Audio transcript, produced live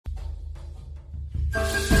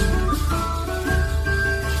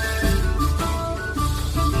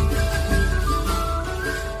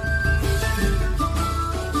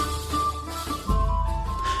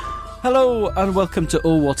Hello and welcome to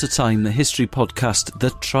Oh What a Time, the history podcast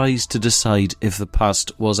that tries to decide if the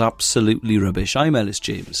past was absolutely rubbish. I'm Ellis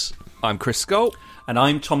James. I'm Chris Skull. And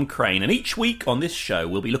I'm Tom Crane. And each week on this show,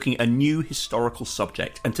 we'll be looking at a new historical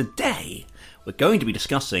subject. And today, we're going to be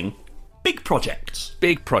discussing big projects.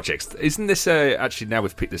 Big projects. Isn't this actually, now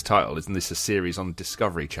we've picked this title, isn't this a series on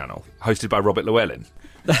Discovery Channel, hosted by Robert Llewellyn?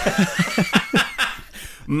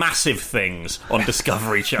 Massive things on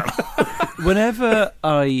Discovery Channel. Whenever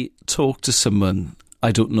I talk to someone,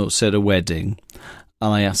 I don't know, say at a wedding,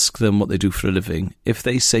 and I ask them what they do for a living, if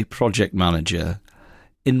they say project manager,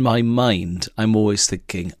 in my mind, I'm always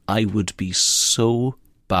thinking, I would be so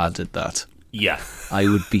bad at that. Yeah. I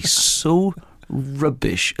would be so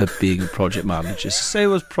rubbish at being a project manager. So say I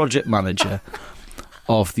was project manager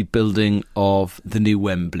of the building of the new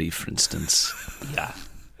Wembley, for instance. Yeah.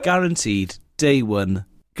 Guaranteed, day one.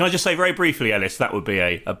 Can I just say very briefly, Ellis, that would be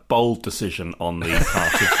a bold decision on the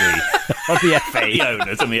part of the FA, the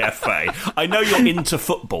owners and the FA. I know you're into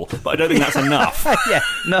football, but I don't think that's enough. Yeah,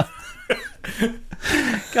 no.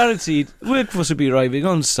 Guaranteed, workforce will be arriving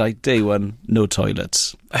on site day one, no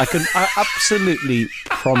toilets. I absolutely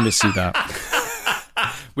promise you that.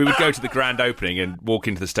 We would go to the grand opening and walk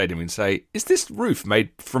into the stadium and say, is this roof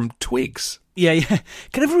made from twigs? Yeah.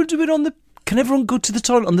 Can everyone do it Can everyone go to the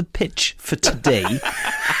toilet on the pitch for today?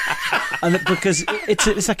 And because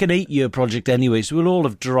it's like an 8-year project anyway, so we'll all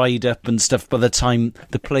have dried up and stuff by the time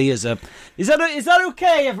the players are. Is that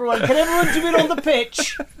okay, everyone? Can everyone do it on the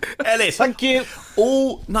pitch? Ellis, thank you.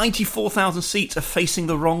 All 94,000 seats are facing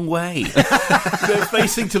the wrong way. They're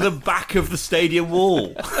facing to the back of the stadium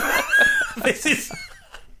wall. This is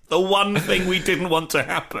the one thing we didn't want to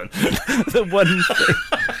happen. The one thing.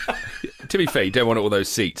 To be fair, you don't want all those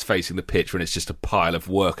seats facing the pitch when it's just a pile of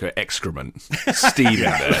worker excrement steaming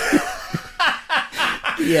there.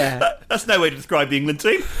 Yeah. That's no way to describe the England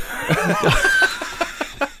team.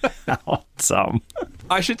 Oh, Tom.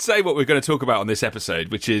 I should say what we're going to talk about on this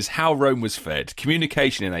episode, which is how Rome was fed,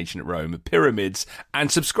 communication in ancient Rome, pyramids,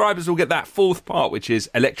 and subscribers will get that fourth part, which is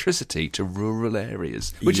electricity to rural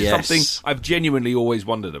areas, which is something I've genuinely always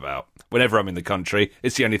wondered about. Whenever I'm in the country,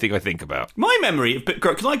 it's the only thing I think about. My memory,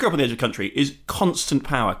 because I grew up on the edge of the country, is constant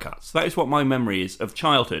power cuts. That is what my memory is of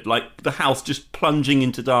childhood, like the house just plunging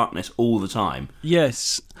into darkness all the time.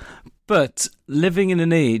 Yes, but living in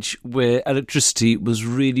an age where electricity was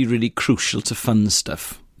really, really crucial to fund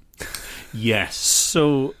stuff. Yes.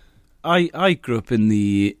 So I grew up in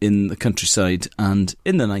the countryside, and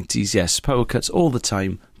in the 90s, yes, power cuts all the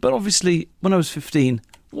time. But obviously, when I was 15,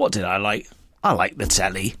 what did I like? I liked the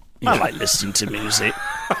telly. I like listening to music.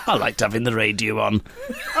 I liked having the radio on.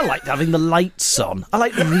 I liked having the lights on. I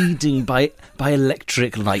like reading by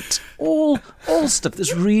electric light. All stuff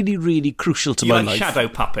that's really, really crucial to my life. Shadow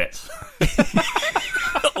puppets.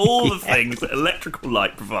 All the things that electrical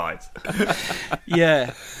light provides.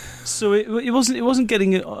 Yeah. So it wasn't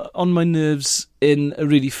getting on my nerves in a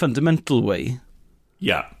really fundamental way.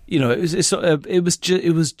 Yeah. You know, it was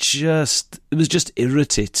just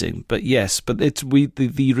irritating. But yes, but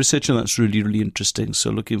the research on that's really, really interesting. So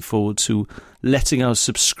looking forward to letting our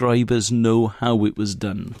subscribers know how it was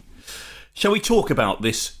done. Shall we talk about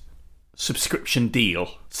this subscription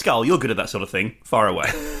deal? Skull, you're good at that sort of thing. Far away.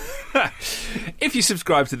 If you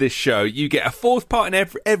subscribe to this show, you get a fourth part in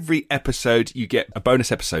every episode. You get a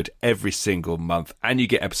bonus episode every single month, and you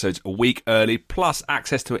get episodes a week early, plus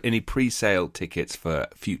access to any pre-sale tickets for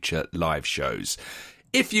future live shows.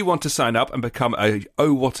 If you want to sign up and become a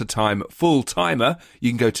Oh What a Time full-timer,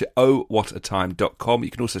 you can go to ohwhatatime.com.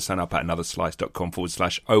 You can also sign up at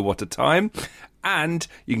anotherslice.com/Oh What a Time. And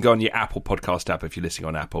you can go on your Apple podcast app if you're listening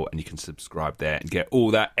on Apple, and you can subscribe there and get all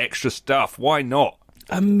that extra stuff. Why not?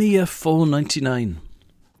 A mere $4.99.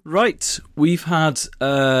 Right, we've had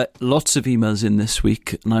lots of emails in this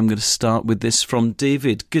week, and I'm going to start with this from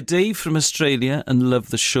David. Good day from Australia and love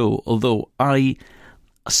the show, although I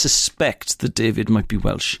suspect that David might be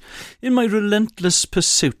Welsh. In my relentless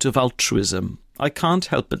pursuit of altruism, I can't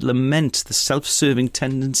help but lament the self-serving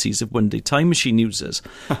tendencies of one-day time machine users.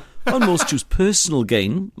 On most choose personal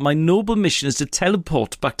gain, my noble mission is to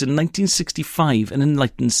teleport back to 1965 and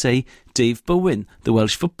enlighten, say, Dave Bowen, the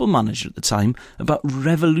Welsh football manager at the time, about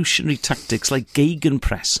revolutionary tactics like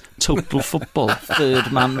gegenpress, total football,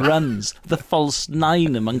 third man runs, the false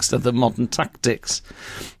nine, amongst other modern tactics.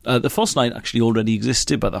 The false nine actually already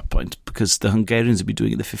existed by that point because the Hungarians had been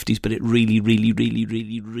doing it in the 50s, but it really, really, really,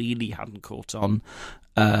 really, really hadn't caught on.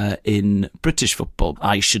 In British football,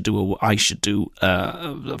 I should do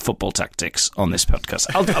football tactics on this podcast.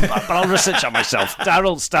 I'll research that myself.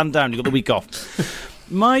 Darryl, stand down. You got the week off.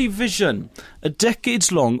 My vision: a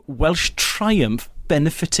decades-long Welsh triumph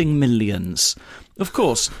benefiting millions. Of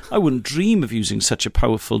course, I wouldn't dream of using such a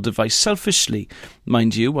powerful device selfishly.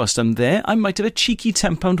 Mind you, whilst I'm there, I might have a cheeky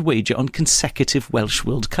 £10 wager on consecutive Welsh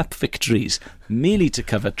World Cup victories, merely to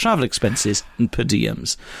cover travel expenses and per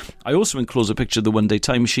diems. I also enclose a picture of the one-day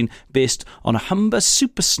time machine based on a Humber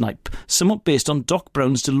Super Snipe, somewhat based on Doc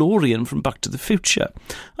Brown's DeLorean from Back to the Future.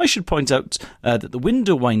 I should point out that the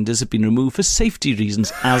window winders have been removed for safety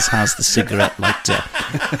reasons, as has the cigarette lighter.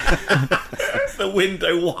 The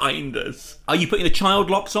window winders. Are you putting the child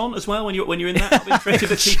locks on as well when you're in that? I'm interested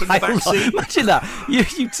to keep in the back seat. Imagine that.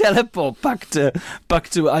 You teleport back to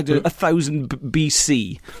I don't know, 1000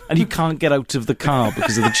 BC, and you can't get out of the car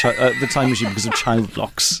because of the time machine because of child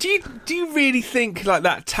locks. Do you really think like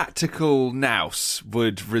that tactical nous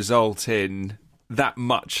would result in that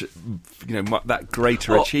much, that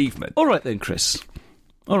greater achievement? All right then, Chris.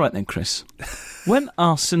 When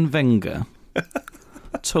Arsene Wenger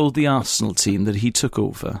told the Arsenal team that he took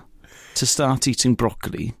over to start eating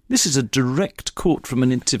broccoli, this is a direct quote from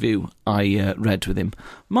an interview I read with him.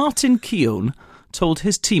 Martin Keown told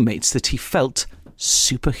his teammates that he felt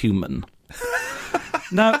superhuman.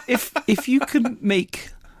 Now, if you can make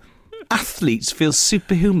athletes feel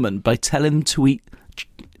superhuman by telling them to eat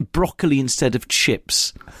broccoli instead of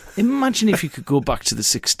chips, imagine if you could go back to the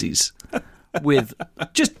 60s with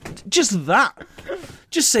just that.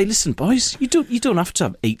 Just say, listen, boys, you don't have to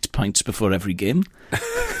have 8 pints before every game.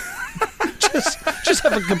 just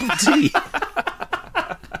have a cup of tea.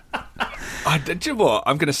 Do you know what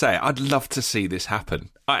I'm going to say? I'd love to see this happen.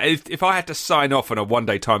 If I had to sign off on a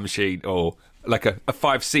one-day time machine or like a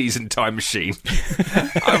 5-season time machine,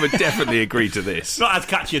 I would definitely agree to this. Not as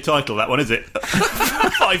catchy a title, that one, is it?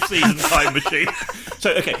 5-season time machine.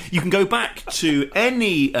 So, okay, you can go back to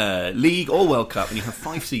any league or World Cup and you have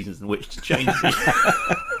 5 seasons in which to change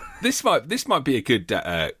it. This might be a good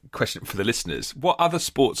question for the listeners. What other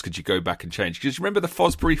sports could you go back and change? Because you remember the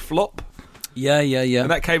Fosbury flop? Yeah.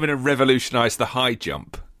 And that came in and revolutionised the high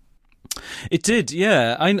jump. It did,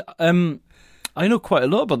 yeah. I know quite a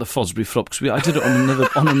lot about the Fosbury flop because I did it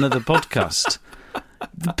on another podcast.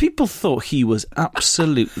 The people thought he was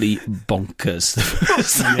absolutely bonkers the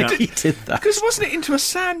first time he did that. Because wasn't it into a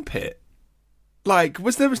sandpit? Like,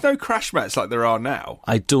 there was no crash mats like there are now?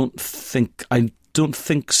 I don't think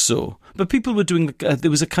so. But people were doing.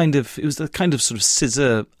 There was a kind of sort of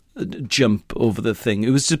scissor jump over the thing. It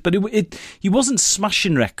was just, but he wasn't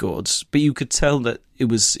smashing records, but you could tell that it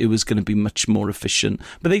was going to be much more efficient.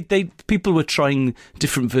 But people were trying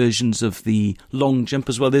different versions of the long jump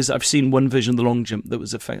as well. I've seen one version of the long jump that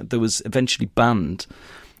was eventually banned,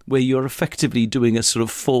 where you're effectively doing a sort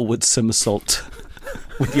of forward somersault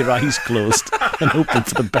with your eyes closed and hoping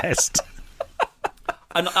for the best.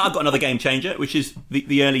 And I've got another game changer, which is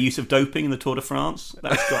the early use of doping in the Tour de France.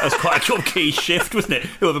 That's quite a sort of key shift, wasn't it?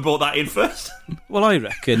 Whoever brought that in first? Well, I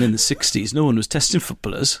reckon in the 60s, no one was testing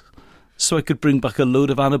footballers, so I could bring back a load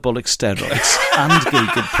of anabolic steroids and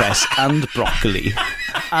Gegenpress and broccoli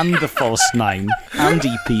and the false 9 and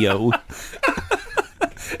EPO.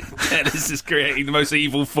 This is creating the most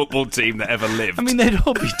evil football team that ever lived. I mean, they'd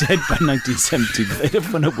all be dead by 1970, but they'd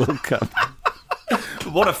have won a World Cup.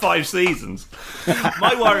 What a 5 seasons.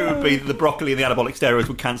 My worry would be that the broccoli and the anabolic steroids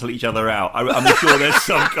would cancel each other out. I'm sure there's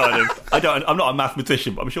some kind of... I'm not a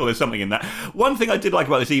mathematician, but I'm sure there's something in that. One thing I did like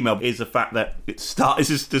about this email is the fact that it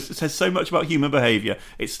says so much about human behaviour.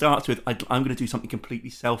 It starts with, I'm going to do something completely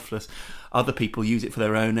selfless. Other people use it for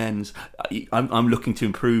their own ends. I'm looking to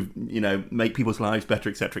improve, make people's lives better,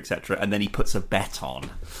 etc., etc. And then he puts a bet on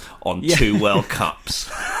 2 World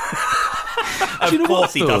Cups. Of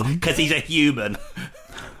course he does, because he's a human.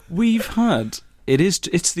 We've had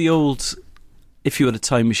it's the old. If you had a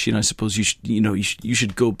time machine, I suppose you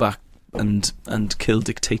should go back and kill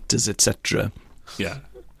dictators, etc. Yeah.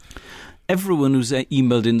 Everyone who's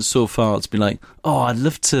emailed in so far has been like, "Oh, I'd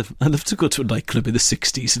love to go to a nightclub in the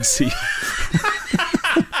 60s and see."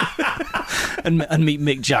 and meet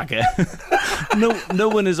Mick Jagger. No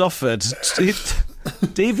one has offered.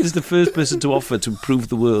 David is the first person to offer to improve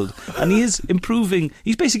the world, and he is improving.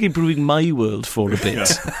 He's basically improving my world for a bit.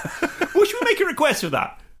 Yeah. Well, should we make a request for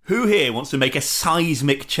that? Who here wants to make a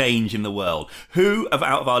seismic change in the world? Who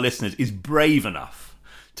out of our listeners is brave enough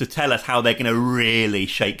to tell us how they're going to really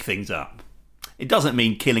shake things up? It doesn't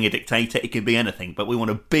mean killing a dictator. It could be anything, but we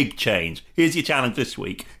want a big change. Here's your challenge this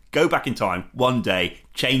week. Go back in time, one day,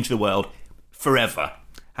 change the world forever.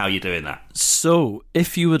 How are you doing that? So,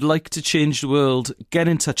 if you would like to change the world, get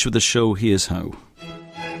in touch with the show. Here's how.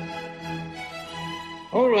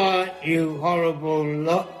 All right, you horrible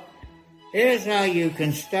lot. Here's how you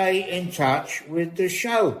can stay in touch with the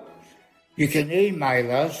show. You can email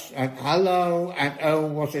us at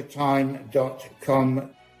hello@ohwhatatime.com,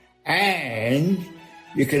 and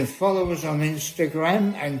you can follow us on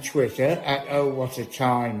Instagram and Twitter at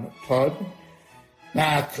ohwhatatime.pod.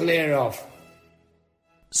 Now clear off.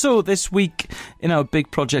 So this week in our Big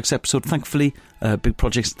Projects episode, thankfully, big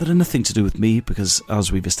projects that are nothing to do with me because, as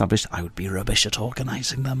we've established, I would be rubbish at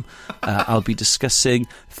organising them. I'll be discussing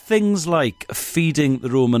things like feeding the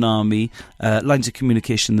Roman army, lines of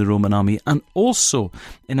communication in the Roman army, and also,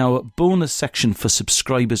 in our bonus section for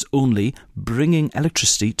subscribers only, bringing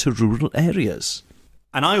electricity to rural areas.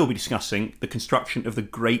 And I will be discussing the construction of the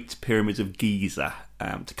Great Pyramids of Giza.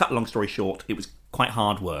 To cut a long story short, it was quite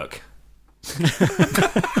hard work.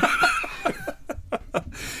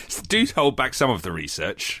 Do hold back some of the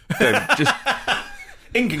research.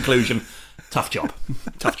 In conclusion, tough job.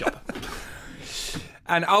 Tough job.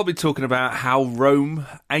 And I'll be talking about how Rome,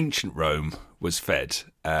 ancient Rome, was fed.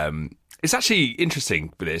 It's actually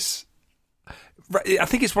interesting for this. I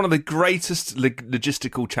think it's one of the greatest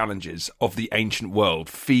logistical challenges of the ancient world,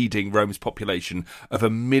 feeding Rome's population of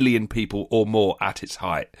 1 million people or more at its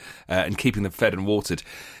height, and keeping them fed and watered.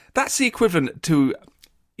 That's the equivalent to,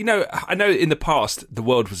 I know in the past the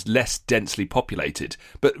world was less densely populated,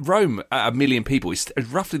 but Rome at 1 million people is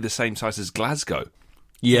roughly the same size as Glasgow.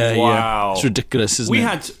 Yeah, Wow. yeah. It's ridiculous, isn't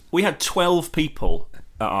it? We had 12 people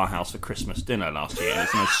at our house for Christmas dinner last year, and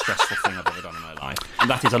it's the most stressful thing I've ever done in my life. And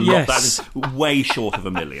that is a lot. Yes. That is way short of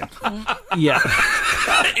 1 million. Yeah.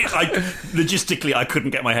 Logistically, I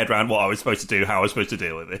couldn't get my head around what I was supposed to do, how I was supposed to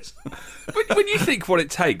deal with this. When you think what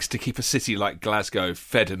it takes to keep a city like Glasgow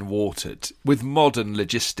fed and watered with modern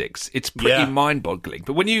logistics, it's pretty mind-boggling.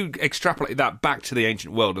 But when you extrapolate that back to the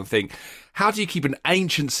ancient world and think, how do you keep an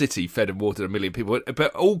ancient city fed and watered 1 million people,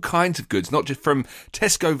 but all kinds of goods, not just from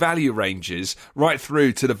Tesco value ranges right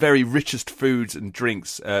through to the very richest foods and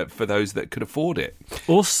drinks for those that could afford it?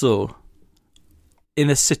 Also, in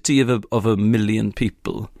a city of 1 million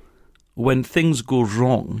people, when things go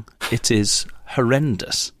wrong, it is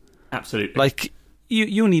horrendous. Absolutely. Like,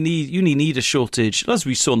 you only need a shortage, as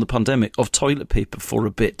we saw in the pandemic, of toilet paper for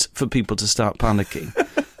a bit for people to start panicking.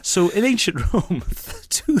 So in ancient Rome,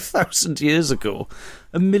 2,000 years ago,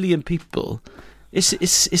 1 million people, it's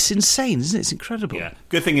insane, isn't it? It's incredible. Yeah.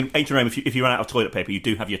 Good thing in ancient Rome, if you run out of toilet paper, you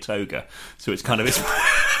do have your toga. So it's kind of...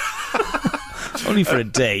 Only for a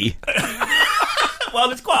day. Well,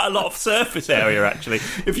 there's quite a lot of surface area, actually.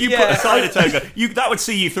 If you put aside a toga, that would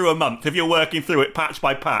see you through a month if you're working through it patch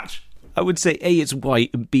by patch. I would say, A, it's white,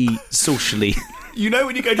 and B, socially. You know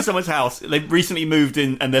when you go to someone's house, they've recently moved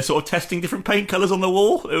in and they're sort of testing different paint colours on the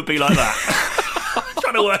wall? It would be like that.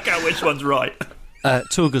 Trying to work out which one's right.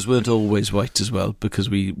 Togas weren't always white as well, because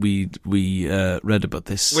we read about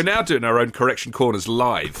this. We're now doing our own correction corners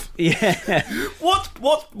live. Yeah.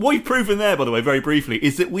 What we've proven there, by the way, very briefly,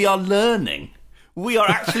 is that we are learning. We are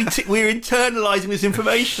actually we're internalising this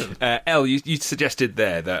information. Elle, you suggested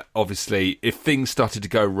there that obviously if things started to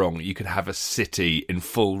go wrong, you could have a city in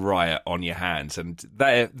full riot on your hands, and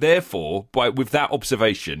therefore, with that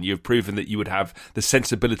observation, you've proven that you would have the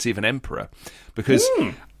sensibility of an emperor, because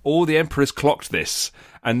all the emperors clocked this,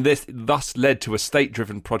 and this thus led to a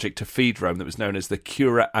state-driven project to feed Rome that was known as the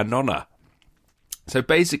Cura Annona. So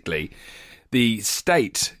basically, the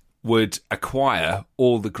state would acquire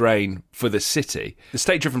all the grain for the city. The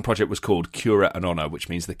state-driven project was called Cura Annona, which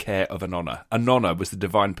means the care of Annona. Annona was the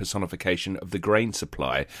divine personification of the grain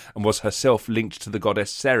supply and was herself linked to the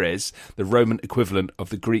goddess Ceres, the Roman equivalent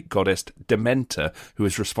of the Greek goddess Demeter, who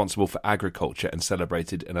is responsible for agriculture and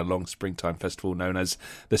celebrated in a long springtime festival known as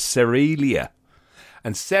the Cerealia.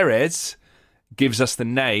 And Ceres gives us the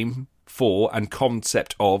name for and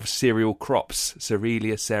concept of cereal crops.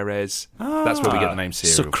 Cerealia, Ceres. That's where we get the name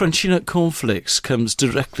cereal. So Crunchy Nut Cornflakes comes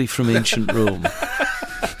directly from ancient Rome.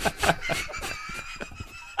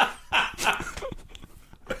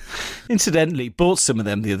 Incidentally, bought some of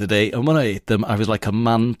them the other day, and when I ate them, I was like a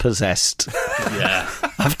man possessed. Yeah.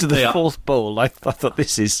 After the fourth bowl, I thought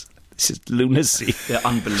this is lunacy. They're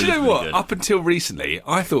unbelievably Do you know what? good. Up until recently,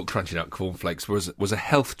 I thought Crunchy Nut Cornflakes was a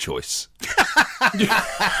health choice. And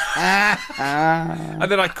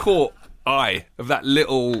then I caught eye of that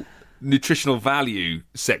little nutritional value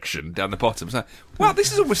section down the bottom. So, wow,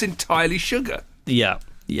 this is almost entirely sugar. Yeah.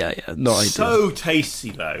 No idea. So tasty,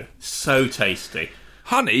 though. So tasty.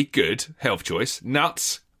 Honey, good, health choice.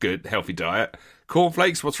 Nuts, good, healthy diet.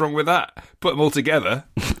 Cornflakes, what's wrong with that? Put them all together.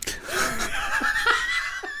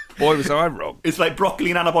 Boy, was I wrong. It's like broccoli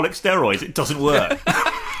and anabolic steroids. It doesn't work.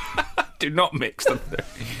 Do not mix them.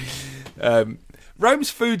 Rome's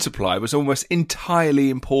food supply was almost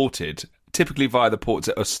entirely imported typically via the ports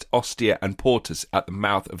at Ostia and Portus at the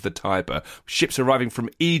mouth of the Tiber. Ships arriving from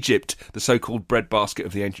Egypt, the so-called breadbasket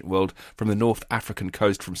of the ancient world, from the North African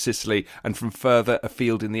coast, from Sicily, and from further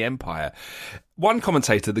afield in the empire. One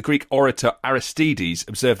commentator, the Greek orator Aristides,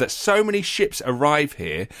 observed that so many ships arrive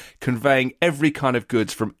here, conveying every kind of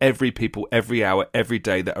goods from every people, every hour, every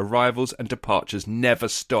day, that arrivals and departures never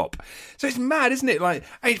stop. So it's mad, isn't it? Like,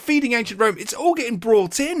 feeding ancient Rome, it's all getting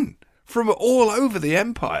brought in from all over the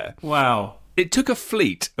empire. Wow. It took a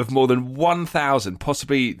fleet of more than 1,000,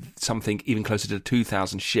 possibly something even closer to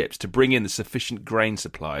 2,000 ships to bring in the sufficient grain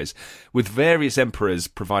supplies, with various emperors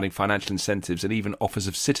providing financial incentives and even offers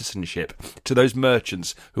of citizenship to those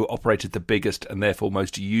merchants who operated the biggest and therefore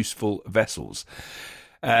most useful vessels.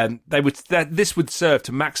 This would serve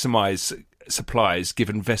to maximise supplies,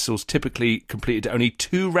 given vessels typically completed only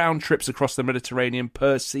 2 round trips across the Mediterranean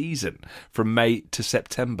per season from May to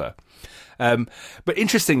September. But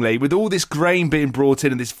interestingly, with all this grain being brought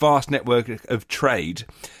in and this vast network of trade,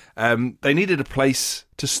 they needed a place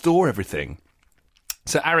to store everything.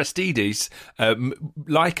 So Aristides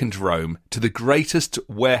likened Rome to the greatest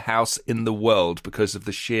warehouse in the world because of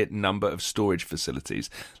the sheer number of storage facilities.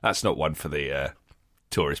 That's not one for the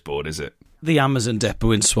tourist board, is it? The Amazon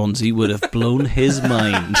depot in Swansea would have blown his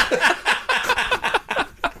mind.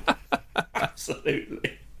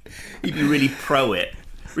 Absolutely. He'd be really pro it.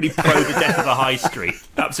 Really pro the death of the high street.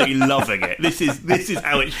 Absolutely loving it. This is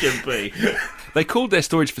how it should be. They called their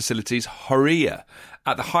storage facilities Horia.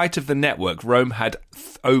 At the height of the network, Rome had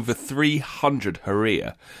over 300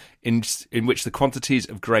 Horia, in which the quantities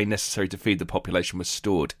of grain necessary to feed the population was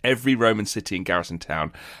stored. Every Roman city and garrison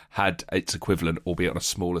town had its equivalent, albeit on a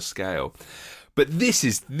smaller scale. But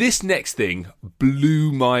this next thing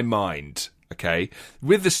blew my mind. Okay,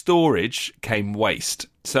 with the storage came waste.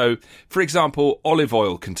 So, for example, olive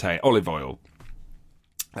oil.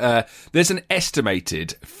 There's an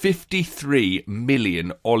estimated 53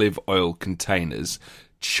 million olive oil containers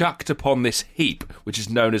chucked upon this heap, which is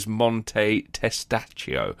known as Monte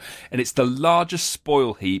Testaccio, and it's the largest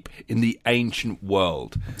spoil heap in the ancient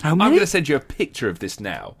world. How many? I'm going to send you a picture of this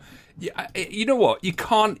now. You know what? You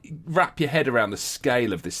can't wrap your head around the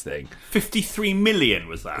scale of this thing. 53 million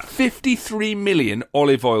was that? 53 million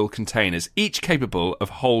olive oil containers, each capable of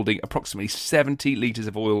holding approximately 70 litres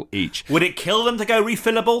of oil each. Would it kill them to go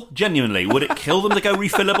refillable? Genuinely, would it kill them to go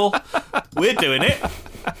refillable? We're doing it.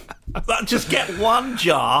 Just get one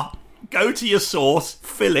jar, go to your source,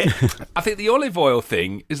 fill it. I think the olive oil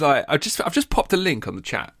thing is like, I've just popped a link on the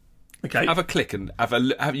chat. Okay. Have a click and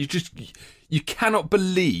you cannot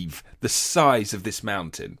believe the size of this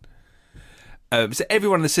mountain. So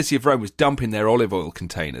everyone in the city of Rome was dumping their olive oil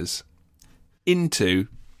containers into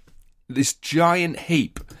this giant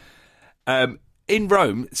heap. In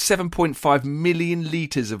Rome, 7.5 million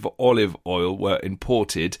litres of olive oil were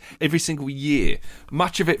imported every single year,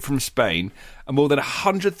 much of it from Spain, and more than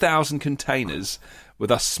 100,000 containers were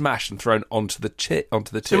thus smashed and thrown onto the tip.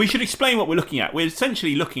 So we should explain what we're looking at. We're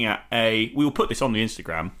essentially looking at we will put this on the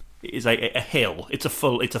Instagram. It is a hill. It's a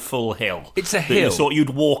full hill. It's a hill. You'd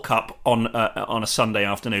walk up on a Sunday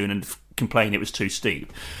afternoon and complain it was too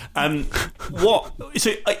steep. What?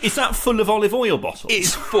 So is that full of olive oil bottles?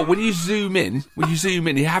 It's full. When you zoom in,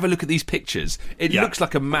 you have a look at these pictures. It looks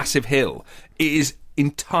like a massive hill. It is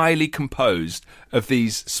entirely composed of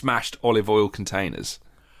these smashed olive oil containers.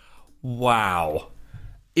 Wow.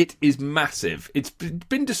 It is massive. It's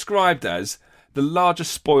been described as the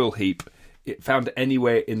largest spoil heap found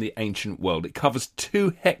anywhere in the ancient world. It covers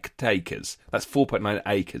 2 hectares. That's 4.9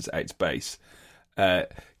 acres at its base.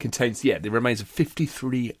 Contains, the remains of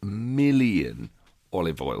 53 million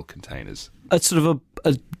olive oil containers. It's sort of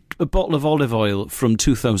a bottle of olive oil from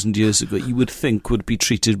 2,000 years ago you would think would be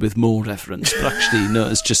treated with more reverence, but actually, no,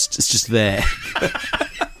 it's just there.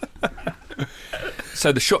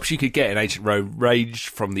 So the shops you could get in ancient Rome ranged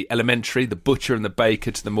from the elementary, the butcher and the baker,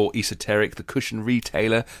 to the more esoteric, the cushion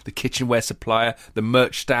retailer, the kitchenware supplier, the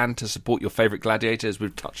merch stand to support your favourite gladiator, as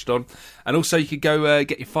we've touched on. And also you could go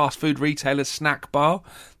get your fast food retailer's snack bar.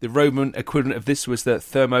 The Roman equivalent of this was the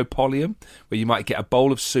thermopolium, where you might get a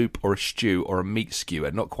bowl of soup or a stew or a meat skewer.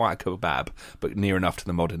 Not quite a kebab, but near enough to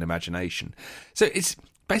the modern imagination. So it's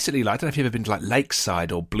basically like, I don't know if you've ever been to like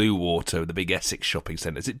Lakeside or Bluewater, the big Essex shopping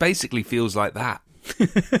centres. It basically feels like that.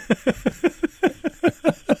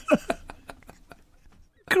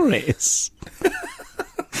 Chris,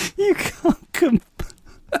 you can't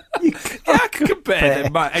compare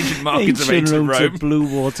the ancient markets of ancient Rome to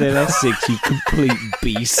Bluewater, Essex, you complete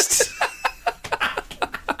beast.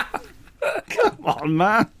 Come on,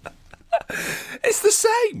 man. It's It's the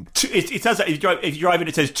same. It says that if you drive in,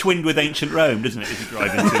 it says twinned with ancient Rome, doesn't it? If you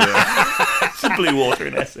drive into to Blue Water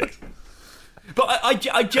in Essex. But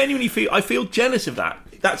I genuinely feel jealous of that.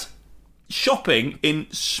 That's shopping in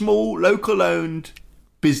small, local-owned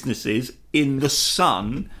businesses in the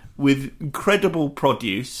sun with incredible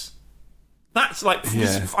produce. That's like,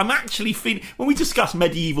 I'm actually feeling, when we discuss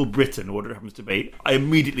medieval Britain, or whatever it happens to be, I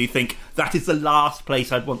immediately think that is the last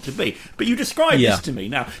place I'd want to be. But you describe this to me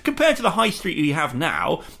now, compared to the high street you have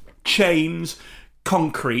now, chains,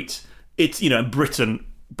 concrete, it's, Britain,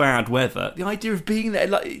 bad weather. The idea of being there,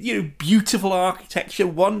 beautiful architecture,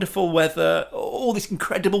 wonderful weather, all this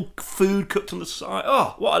incredible food cooked on the side.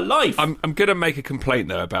 Oh, what a life! I'm going to make a complaint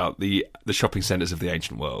though about the shopping centres of the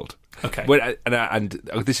ancient world. Okay, and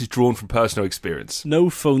this is drawn from personal experience. No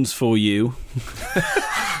phones for you.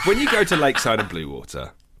 When you go to Lakeside and Blue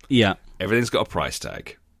Water, everything's got a price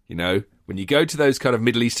tag. When you go to those kind of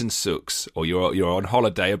Middle Eastern souks, or you're on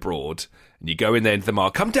holiday abroad, and you go in there into the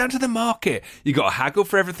market, come down to the market. You got to haggle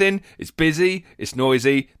for everything. It's busy. It's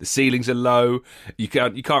noisy. The ceilings are low. You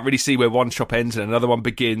can't really see where one shop ends and another one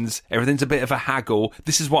begins. Everything's a bit of a haggle.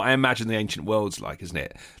 This is what I imagine the ancient world's like, isn't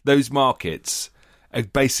it? Those markets are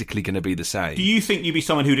basically going to be the same. Do you think you'd be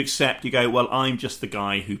someone who'd accept? You go, well, I'm just the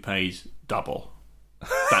guy who pays double.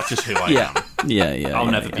 That's just who I am. Yeah. I'll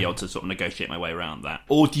never be able to sort of negotiate my way around that.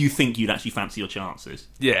 Or do you think you'd actually fancy your chances?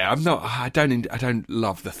 Yeah, I'm not. I don't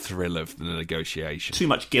love the thrill of the negotiation. Too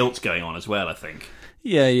much guilt going on as well, I think.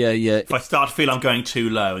 Yeah. If I start to feel I'm going too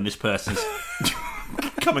low and this person's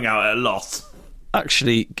coming out at a loss,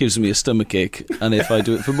 actually gives me a stomachache, and if I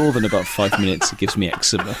do it for more than about 5 minutes, it gives me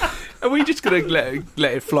eczema. Are we just going to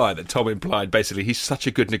let it fly that Tom implied basically he's such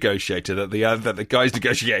a good negotiator that the guy he's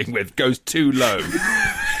negotiating with goes too low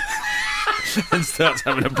and starts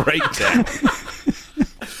having a breakdown?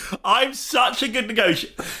 I'm such a good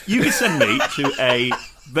negotiator. You could send me to a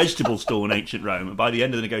vegetable stall in ancient Rome, and by the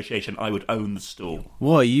end of the negotiation, I would own the stall.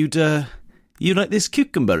 Why, you like this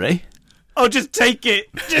cucumber, eh? Oh, just take it.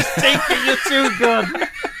 Just take it. You're too good.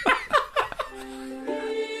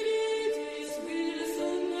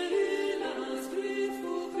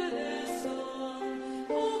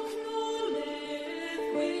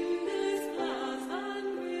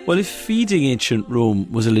 Well, if feeding ancient Rome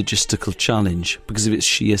was a logistical challenge because of its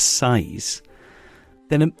sheer size,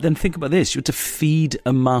 then think about this. You had to feed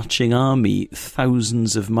a marching army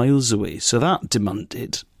thousands of miles away. So that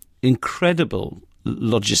demanded incredible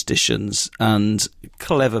logisticians and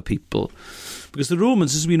clever people. Because the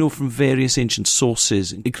Romans, as we know from various ancient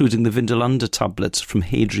sources, including the Vindolanda tablets from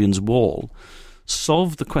Hadrian's Wall,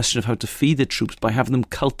 solved the question of how to feed their troops by having them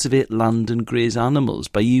cultivate land and graze animals,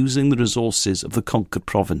 by using the resources of the conquered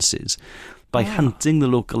provinces, by hunting the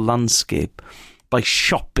local landscape, by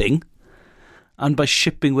shopping, and by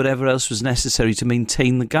shipping whatever else was necessary to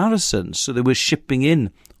maintain the garrison. So they were shipping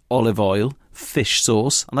in olive oil, fish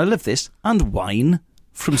sauce, and I love this, and wine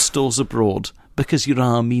from stores abroad, because your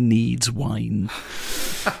army needs wine.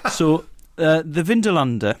 So the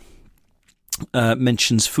Vindolanda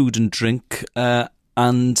mentions food and drink,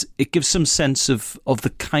 and it gives some sense of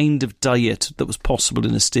the kind of diet that was possible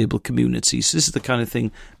in a stable community. So this is the kind of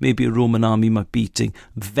thing maybe a Roman army might be eating: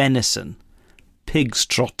 venison, pig's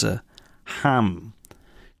trotter, ham,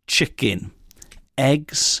 chicken,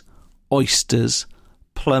 eggs, oysters,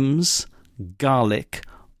 plums, garlic,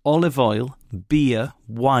 olive oil, beer,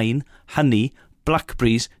 wine, honey,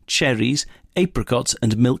 blackberries, cherries, apricots,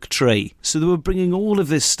 and milk tray. So they were bringing all of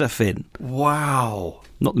this stuff in. Wow.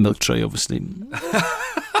 Not the milk tray, obviously.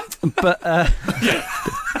 But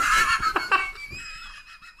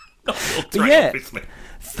obviously.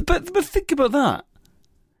 But think about that.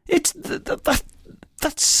 It's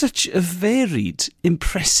that's such a varied,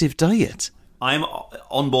 impressive diet. I'm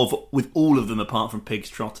on board with all of them apart from pig's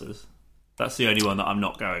trotters. That's the only one that I'm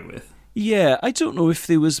not going with. Yeah, I don't know if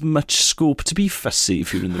there was much scope to be fussy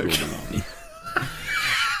if you're in the Roman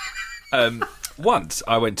army. Once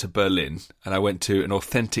I went to Berlin and I went to an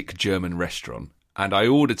authentic German restaurant and I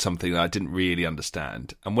ordered something that I didn't really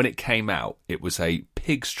understand. And when it came out, it was a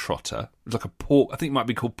pig's trotter. It was like a pork, I think it might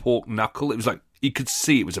be called pork knuckle. It was like, you could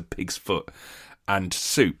see it was a pig's foot and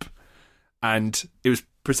soup. And it was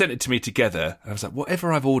presented to me together. And I was like,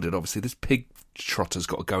 whatever I've ordered, obviously this pig trotter's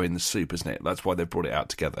got to go in the soup, isn't it? That's why they brought it out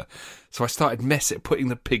together. So I started putting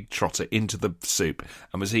the pig trotter into the soup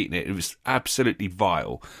and was eating it. It was absolutely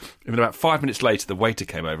vile. And then about 5 minutes later, the waiter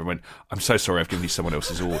came over and went, "I'm so sorry, I've given you someone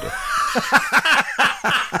else's order."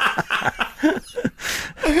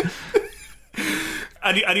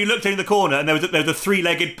 And you looked in the corner and there was a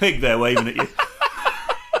three-legged pig there waving at you.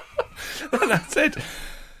 And I said,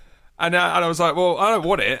 And I was like, well, I don't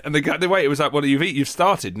want it. And the waiter was like, well, you've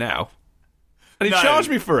started now. And he No. charged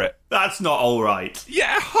me for it. That's not all right.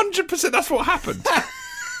 Yeah, 100%. That's what happened.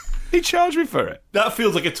 He charged me for it. That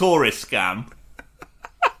feels like a tourist scam.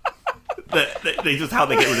 They just how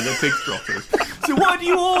they get rid of their pig trotters. So what had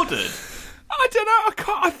you ordered? I don't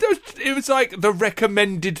know. It was like the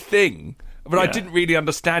recommended thing. But I Yeah. didn't really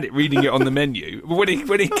understand it reading it on the menu. But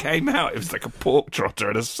when he came out, it was like a pork trotter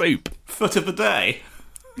and a soup. Foot of the day.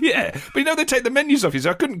 Yeah. But they take the menus off you, so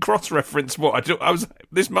I couldn't cross-reference what I do. I was like,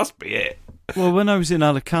 this must be it. Well, when I was in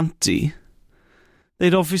Alicante,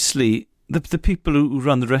 they'd obviously... The people who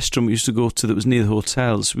ran the restaurant we used to go to that was near the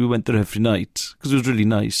hotels, we went there every night because it was really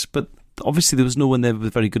nice. But obviously there was no one there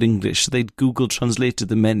with very good English, so they'd Google translated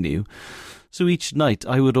the menu. So each night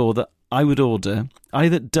I would order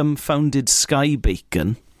either dumbfounded sky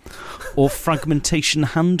bacon or fragmentation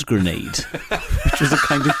hand grenade, which was a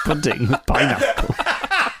kind of pudding with pineapple.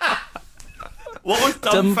 What was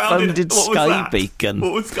Dumbfounded what was sky that? bacon.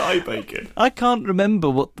 What was sky bacon? I can't remember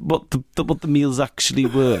what the meals actually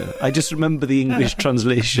were. I just remember the English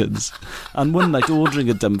translations. And one night ordering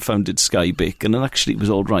a dumbfounded sky bacon, and actually it was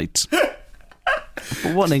all right.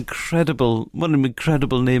 But what an incredible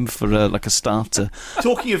name for like a starter.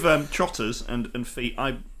 Talking of trotters and feet,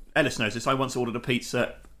 Ellis knows this. I once ordered a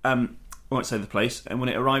pizza. I won't say the place, and when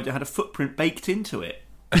it arrived, it had a footprint baked into it.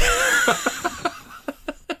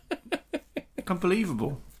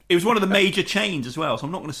 Unbelievable. It was one of the major chains as well, so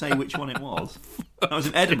I'm not going to say which one it was. I was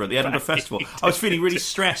in Edinburgh, the Edinburgh Festival. I was feeling really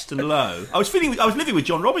stressed and low. I was living with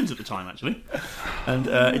John Robbins at the time, actually, and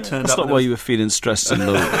it turned That's out not why you were feeling stressed and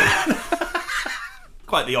low.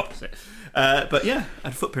 quite the opposite. But yeah,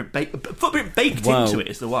 and footprint baked Wow. into it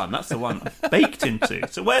is the one. That's the one baked into.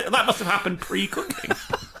 So that must have happened pre-cooking.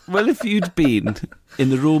 Well, if you'd been in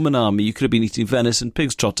the Roman army, you could have been eating venison,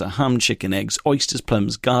 pig's trotter, ham, chicken, eggs, oysters,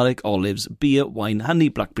 plums, garlic, olives, beer, wine, honey,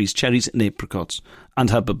 blackberries, cherries, and apricots, and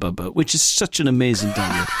hubba bubba, which is such an amazing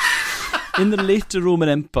diet. In the later Roman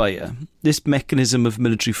Empire, this mechanism of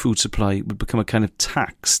military food supply would become a kind of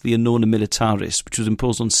tax, the annona militaris, which was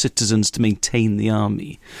imposed on citizens to maintain the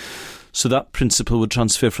army. So that principle would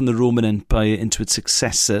transfer from the Roman Empire into its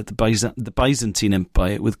successor, the Byzantine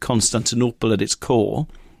Empire, with Constantinople at its core.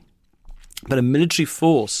 But a military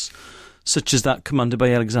force such as that commanded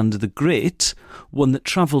by Alexander the Great, one that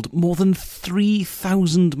travelled more than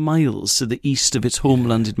 3,000 miles to the east of its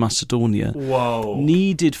homeland in Macedonia,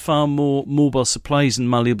 needed far more mobile supplies and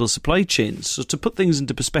malleable supply chains. So to put things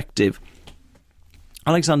into perspective,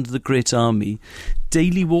 Alexander the Great army,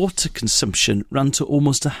 daily water consumption ran to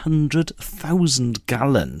almost 100,000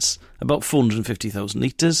 gallons, about 450,000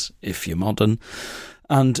 litres, if you're modern,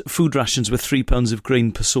 and food rations were 3 pounds of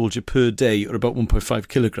grain per soldier per day, or about 1.5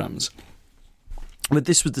 kilograms. But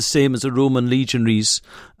this was the same as a Roman legionary's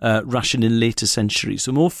ration in later centuries.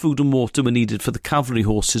 So more food and water were needed for the cavalry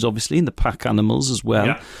horses, obviously, and the pack animals as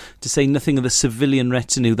well, to say nothing of the civilian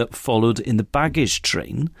retinue that followed in the baggage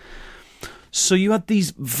train. So you had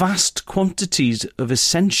these vast quantities of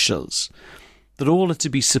essentials that all had to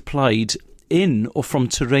be supplied in or from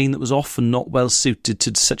terrain that was often not well suited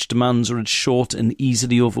to such demands or had short and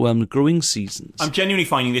easily overwhelmed growing seasons. I'm genuinely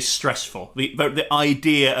finding this stressful. The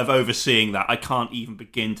idea of overseeing that, I can't even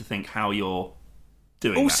begin to think how you're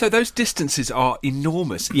doing Also, those distances are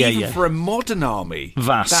enormous. Even for a modern army.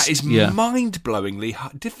 Vast. That is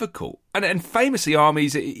mind-blowingly difficult. And famously,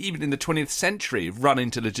 armies, even in the 20th century, run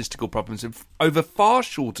into logistical problems over far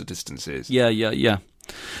shorter distances. Yeah.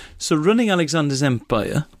 So running Alexander's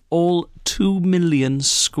empire, all 2 million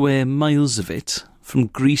square miles of it, from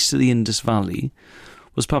Greece to the Indus Valley,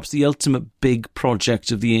 was perhaps the ultimate big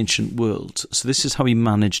project of the ancient world. So this is how he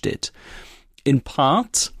managed it. In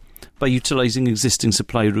part, by utilising existing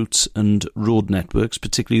supply routes and road networks,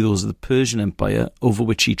 particularly those of the Persian Empire, over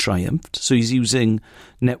which he triumphed. So he's using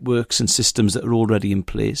networks and systems that are already in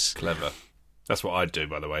place. Clever. That's what I'd do,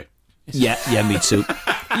 by the way. Yeah, me too.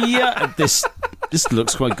 Yeah, this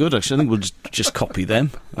looks quite good, actually. I think we'll just copy them.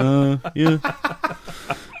 Yeah,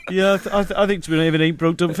 I think to be honest, if it ain't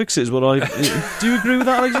broke, don't fix it is what I... Do you agree with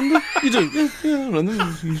that, Alexander? You do?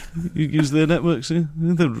 Yeah. You use their networks, yeah.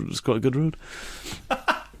 It's quite a good road.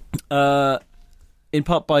 In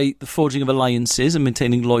part by the forging of alliances and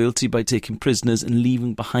maintaining loyalty by taking prisoners and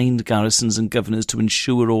leaving behind garrisons and governors to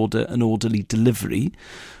ensure order and orderly delivery,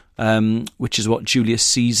 which is what Julius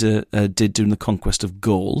Caesar did during the conquest of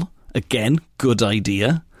Gaul. Again, good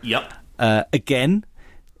idea. Yep. Again,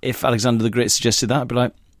 if Alexander the Great suggested that, I'd be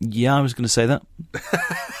like, yeah, I was going to say that.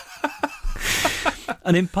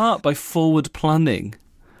 And in part by forward planning,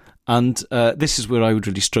 and this is where I would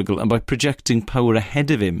really struggle, and by projecting power ahead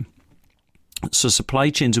of him, So supply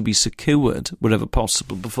chains would be secured wherever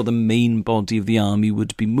possible before the main body of the army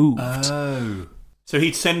would be moved. Oh. So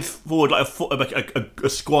he'd send forward like a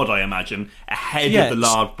squad, I imagine, ahead of the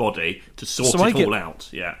large body to sort it all out.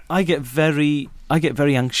 Yeah. I get very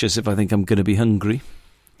anxious if I think I'm going to be hungry.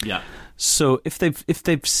 Yeah. So if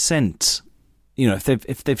they've sent,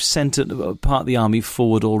 if they've sent a part of the army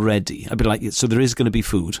forward already, I'd be like, so there is going to be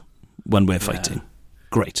food when we're fighting.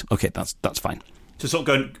 Great. Okay, that's fine. To sort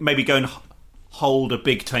of go and hold a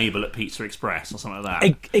big table at Pizza Express or something like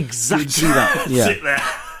that. Exactly that. Yeah. Sit there.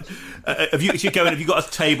 Have you got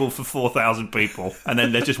a table for 4,000 people, and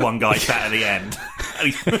then there's just one guy sat at the end, and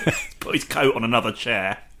he's put his coat on another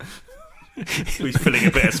chair. He's filling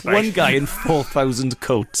a bit of space. One guy in 4,000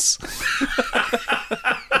 coats.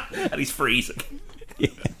 And he's freezing. Yeah.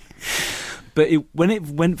 But when it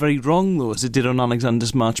went very wrong, though, as it did on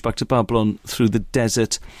Alexander's march back to Babylon through the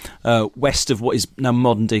desert, west of what is now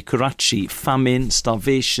modern-day Karachi, famine,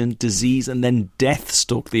 starvation, disease, and then death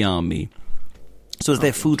stalked the army. So as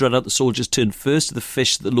their food ran out, the soldiers turned first to the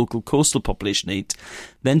fish that the local coastal population ate,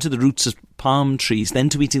 then to the roots of palm trees, then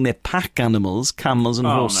to eating their pack animals, camels and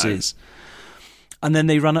horses. No. And then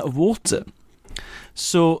they ran out of water.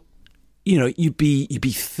 So, you'd be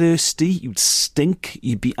thirsty, you'd stink,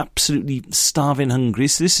 you'd be absolutely starving hungry.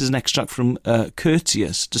 So this is an extract from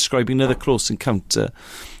Curtius describing another close encounter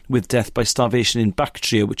with death by starvation in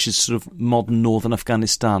Bactria, which is sort of modern northern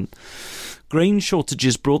Afghanistan. Grain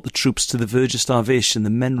shortages brought the troops to the verge of starvation. The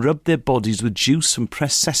men rubbed their bodies with juice from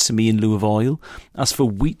pressed sesame in lieu of oil. As for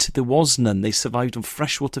wheat, there was none. They survived on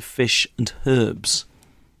freshwater fish and herbs.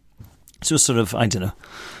 So sort of,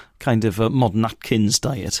 kind of a modern Atkins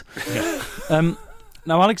diet. Yeah.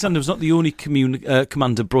 Now, Alexander was not the only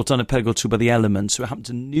commander brought on a peg or two by the elements. So it happened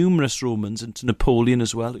to numerous Romans and to Napoleon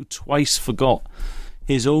as well, who twice forgot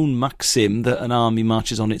his own maxim that an army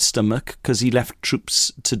marches on its stomach because he left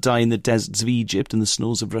troops to die in the deserts of Egypt and the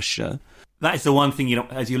snows of Russia. That is the one thing,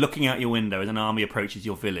 as you're looking out your window as an army approaches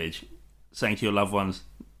your village, saying to your loved ones,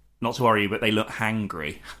 not to worry, but they look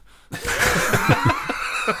hangry.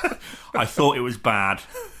 I thought it was bad.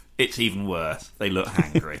 It's even worse. They look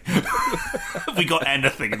hangry. Have we got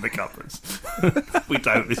anything in the cupboards? If we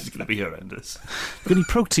don't, this is going to be horrendous. Got any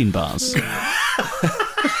protein bars?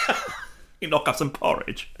 You knock up some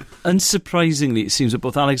porridge. Unsurprisingly, it seems that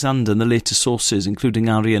both Alexander and the later sources, including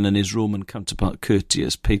Arrian and his Roman counterpart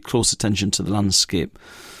Curtius, paid close attention to the landscape.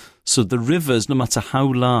 So the rivers, no matter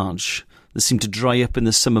how large, they seemed to dry up in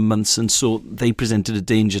the summer months, and so they presented a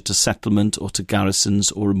danger to settlement or to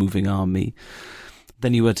garrisons or a moving army.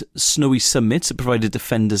 Then you had snowy summits that provided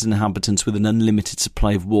defenders and inhabitants with an unlimited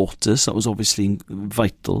supply of water, so that was obviously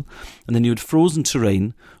vital. And then you had frozen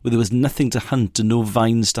terrain where there was nothing to hunt and no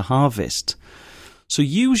vines to harvest. So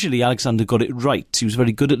usually Alexander got it right. He was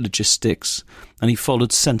very good at logistics and he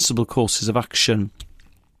followed sensible courses of action.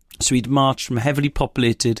 So he'd marched from heavily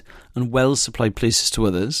populated and well-supplied places to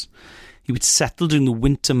others. He would settle during the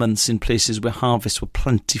winter months in places where harvests were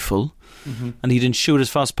plentiful. Mm-hmm. And he'd ensure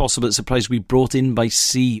as far as possible that supplies would be brought in by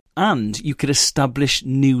sea. And you could establish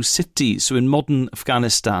new cities. So in modern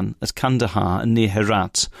Afghanistan, at Kandahar and near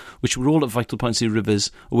Herat, which were all at vital points in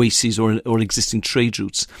rivers, oases or existing trade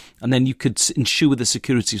routes. And then you could ensure the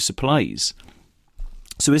security of supplies.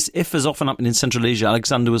 So if, as often happened in Central Asia,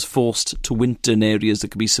 Alexander was forced to winter in areas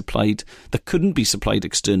that couldn't be supplied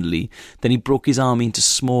externally, then he broke his army into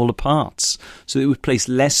smaller parts. So it would place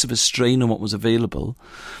less of a strain on what was available.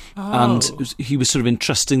 Oh. And he was sort of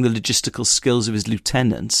entrusting the logistical skills of his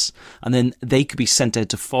lieutenants, and then they could be sent out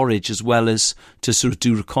to forage as well as to sort of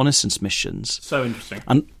do reconnaissance missions. So interesting.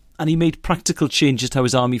 And he made practical changes to how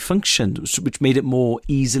his army functioned, which made it more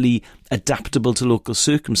easily adaptable to local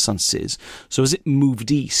circumstances. So as it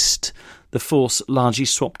moved east, the force largely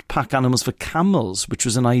swapped pack animals for camels, which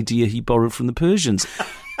was an idea he borrowed from the Persians.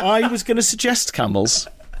 I was going to suggest camels.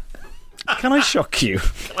 Can I shock you?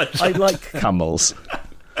 I like camels.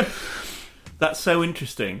 That's so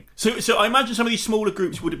interesting. So I imagine some of these smaller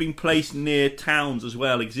groups would have been placed near towns as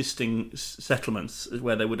well, existing settlements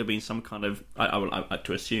where there would have been some kind of, I would like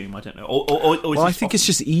to assume, I don't know. Or I think it's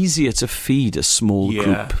just easier to feed a small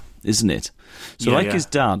group, isn't it? So his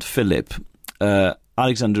dad, Philip,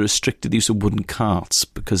 Alexander restricted the use of wooden carts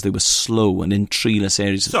because they were slow and in treeless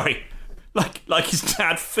areas. Sorry, like his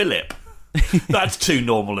dad, Philip? That's too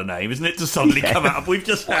normal a name, isn't it, to suddenly come out? We've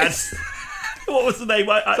just had... What was the name?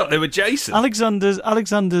 I thought they were Jason.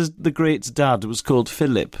 Alexander's the Great's dad was called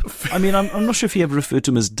Philip. I mean, I'm not sure if he ever referred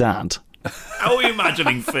to him as dad. How are we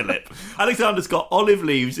imagining Philip? Alexander's got olive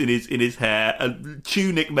leaves in his hair, a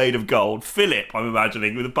tunic made of gold. Philip, I'm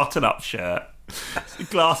imagining, with a button-up shirt,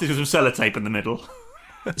 glasses with some sellotape in the middle.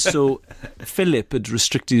 So Philip had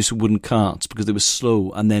restricted use of wooden carts because they were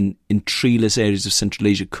slow, and then in treeless areas of Central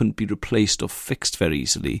Asia couldn't be replaced or fixed very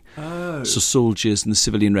easily. So soldiers and the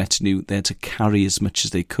civilian retinue, they had to carry as much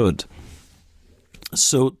as they could.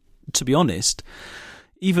 So, to be honest,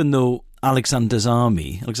 even though Alexander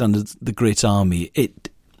the Great Army, it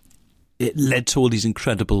led to all these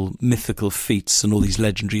incredible mythical feats and all these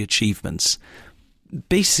legendary achievements,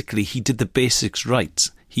 basically he did the basics right.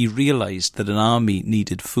 He realised that an army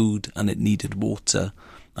needed food and it needed water,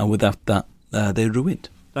 and without that, they're ruined.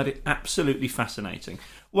 That is absolutely fascinating.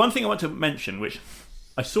 One thing I want to mention, which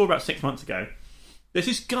I saw about 6 months ago, there's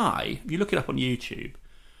this guy, if you look it up on YouTube,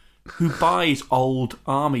 who buys old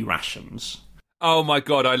army rations. Oh my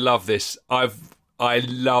God, I love this. I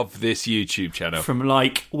love this YouTube channel. From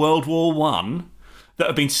like World War I that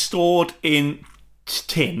have been stored in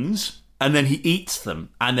tins, and then he eats them,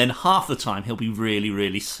 and then half the time he'll be really,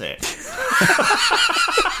 really sick.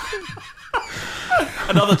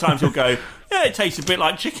 And other times he'll go, yeah, it tastes a bit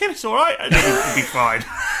like chicken, it's all right, and then he'll be fine.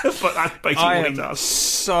 But that's basically what he does.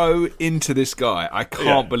 So into this guy. I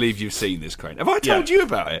can't believe you've seen this, Crane. Have I told you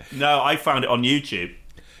about it? No, I found it on YouTube.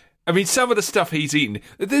 I mean, some of the stuff he's eaten.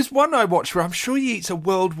 There's one I watched where I'm sure he eats a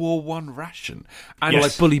World War I ration. And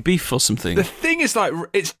Like bully beef or something. The thing is, like,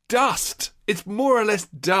 it's dust. It's more or less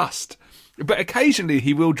dust. But occasionally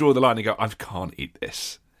he will draw the line and go, I can't eat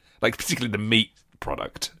this. Like, particularly the meat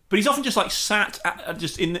product. But he's often just like sat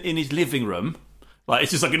just in his living room. Like,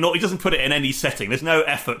 it's just like he doesn't put it in any setting. There's no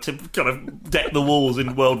effort to kind of deck the walls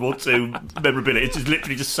in World War II memorabilia. It's just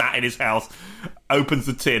literally just sat in his house, opens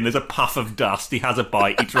the tin, there's a puff of dust, he has a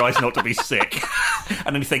bite, he tries not to be sick,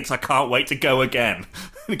 and then he thinks, I can't wait to go again. And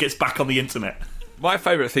he gets back on the internet. My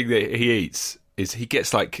favourite thing that he eats is he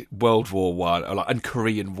gets like World War I and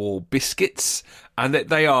Korean War biscuits, and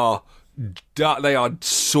they are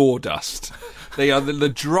sawdust. They are the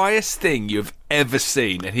driest thing you've ever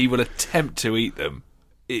seen, and he will attempt to eat them.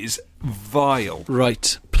 It is vile.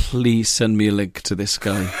 Right, please send me a link to this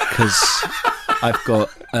guy, because I've got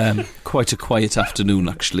quite a quiet afternoon,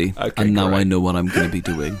 actually, and now I know what I'm going to be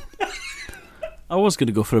doing. I was going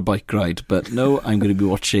to go for a bike ride, but no, I'm going to be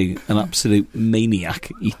watching an absolute maniac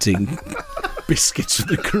eating biscuits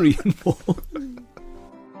from the Korean War.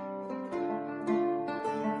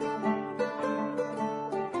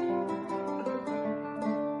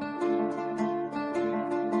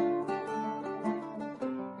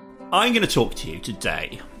 I'm going to talk to you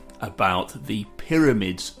today about the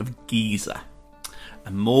pyramids of Giza,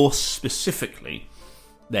 and more specifically,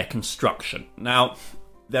 their construction. Now,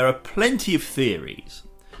 there are plenty of theories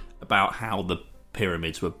about how the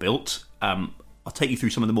pyramids were built. I'll take you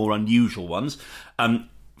through some of the more unusual ones.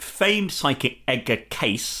 Famed psychic Edgar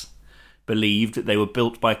Cayce believed that they were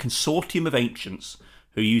built by a consortium of ancients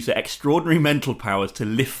who used their extraordinary mental powers to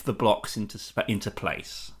lift the blocks into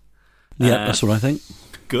place. Yeah, that's what I think.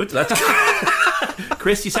 Good. That's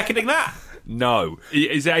Chris, you seconding that? No.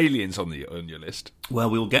 Is aliens on your list? Well,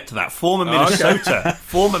 we'll get to that. Former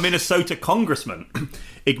Minnesota Congressman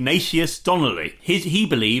Ignatius Donnelly. He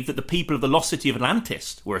believed that the people of the lost city of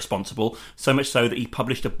Atlantis were responsible, so much so that he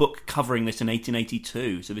published a book covering this in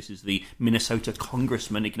 1882. So this is the Minnesota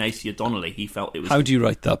Congressman Ignatius Donnelly. He felt it was... How do you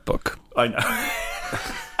write that book? I know.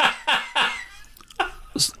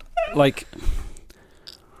 Like...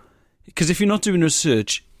 Because if you're not doing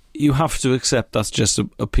research, you have to accept that's just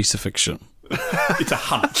a piece of fiction. It's a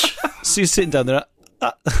hunch. So you're sitting down there,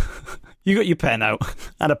 you got your pen out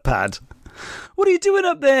and a pad. What are you doing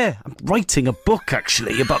up there? I'm writing a book,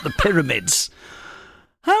 actually, about the pyramids.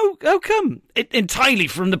 How come? Entirely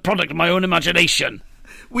from the product of my own imagination.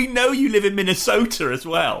 We know you live in Minnesota as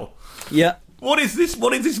well. Yeah. What is this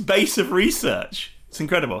base of research? It's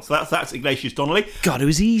incredible. So that's Ignatius Donnelly. God, it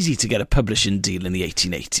was easy to get a publishing deal in the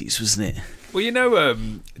 1880s, wasn't it? Well, you know,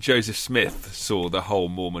 Joseph Smith saw the whole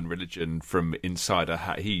Mormon religion from inside a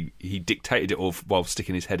hat. He dictated it all while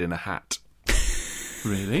sticking his head in a hat.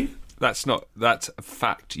 Really? That's a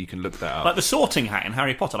fact. You can look that up. Like the sorting hat in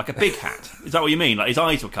Harry Potter, like a big hat. Is that what you mean? Like his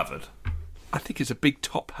eyes were covered? I think it's a big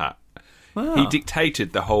top hat. Wow. He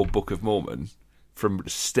dictated the whole Book of Mormon from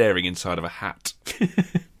staring inside of a hat.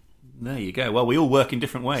 There you go. Well, we all work in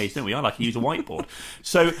different ways, don't we? I like to use a whiteboard.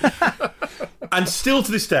 So, and still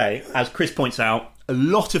to this day, as Chris points out, a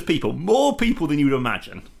lot of people, more people than you would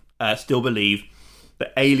imagine, still believe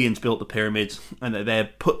that aliens built the pyramids and that they're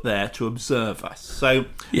put there to observe us. So,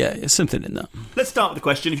 yeah, there's something in that. Let's start with the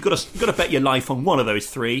question. If you've got to bet your life on one of those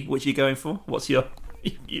three, which are you going for? What's your...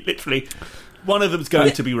 You literally... One of them's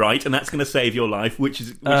going to be right, and that's going to save your life. Which are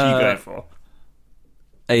you going for?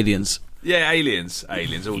 Aliens. Yeah, aliens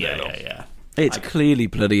all day long. Yeah. It's clearly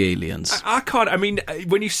bloody aliens. I can't. I mean,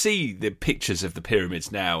 when you see the pictures of the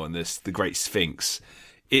pyramids now and the Great Sphinx,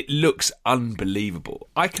 it looks unbelievable.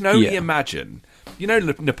 I can only imagine. You know,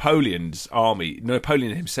 Napoleon's army.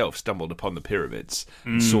 Napoleon himself stumbled upon the pyramids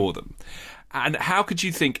and saw them. And how could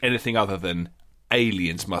you think anything other than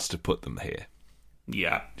aliens must have put them here?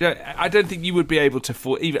 Yeah. I don't think you would be able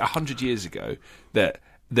to, even 100 years ago, that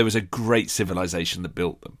there was a great civilization that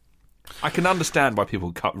built them. I can understand why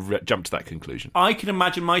people jump to that conclusion. I can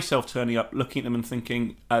imagine myself turning up, looking at them and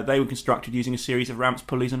thinking they were constructed using a series of ramps,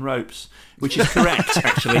 pulleys and ropes, which is correct,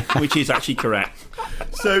 actually, which is actually correct.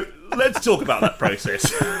 So let's talk about that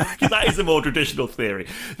process, because that is the more traditional theory.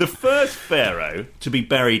 The first pharaoh to be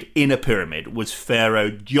buried in a pyramid was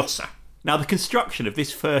Pharaoh Djoser. Now, the construction of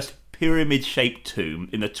this first pyramid-shaped tomb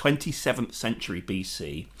in the 27th century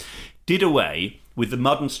BC did away with the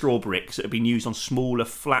mud and straw bricks that had been used on smaller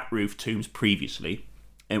flat-roof tombs previously.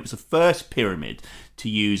 And it was the first pyramid to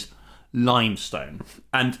use limestone.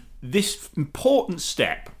 And this important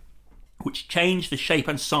step, which changed the shape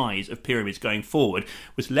and size of pyramids going forward,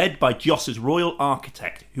 was led by Djoser's royal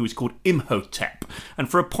architect, who was called Imhotep.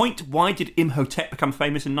 And for a point, why did Imhotep become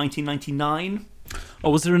famous in 1999?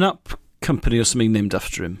 Or was there an up company or something named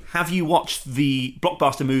after him? Have you watched the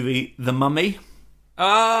blockbuster movie The Mummy?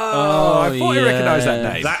 I thought I recognised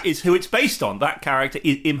that name. That is who it's based on. That character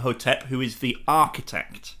is Imhotep, who is the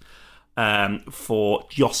architect for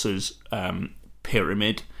Djoser's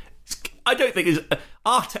pyramid. I don't think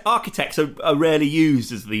architects are rarely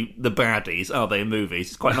used as the baddies, are they, in movies?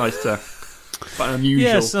 It's quite nice to... quite unusual.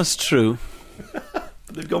 Yes, that's true.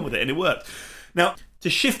 They've gone with it and it worked. Now, to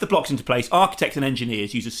shift the blocks into place, architects and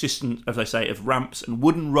engineers use a system, as I say, of ramps and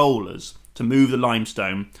wooden rollers to move the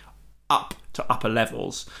limestone up to upper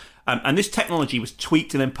levels. And this technology was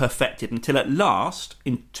tweaked and then perfected until at last,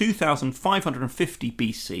 in 2550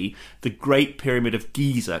 BC, the Great Pyramid of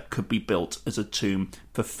Giza could be built as a tomb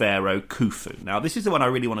for Pharaoh Khufu. Now, this is the one I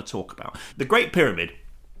really want to talk about. The Great Pyramid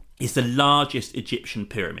is the largest Egyptian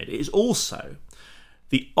pyramid. It is also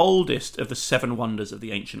the oldest of the seven wonders of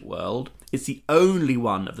the ancient world. It's the only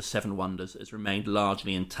one of the seven wonders that has remained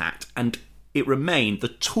largely intact, and it remained the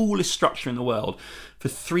tallest structure in the world for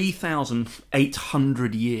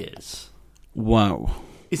 3,800 years. Wow.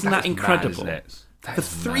 Isn't that incredible? Mad, isn't it? For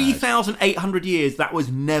 3,800 years, that was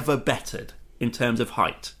never bettered in terms of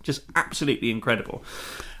height. Just absolutely incredible.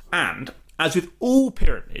 And as with all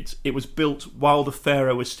pyramids, it was built while the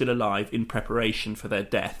pharaoh was still alive in preparation for their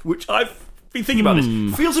death, which I've been thinking about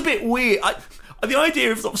this. Feels a bit weird. The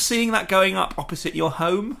idea of sort of seeing that going up opposite your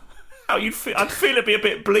home, how you'd feel, I'd feel it'd be a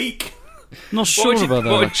bit bleak. Not sure about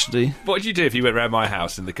that, actually. What would you do if you went round my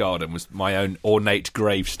house in the garden was my own ornate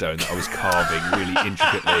gravestone that I was carving really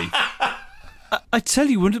intricately? I tell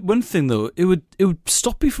you one thing though, it would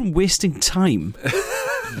stop you from wasting time.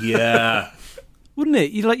 Yeah, wouldn't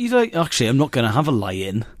it? You like. Actually, I'm not going to have a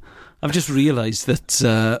lie-in. I've just realised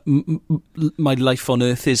that my life on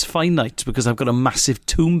Earth is finite because I've got a massive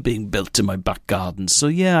tomb being built in my back garden. So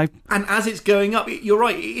yeah, and as it's going up, you're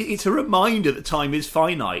right. It's a reminder that time is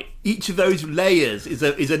finite. Each of those layers is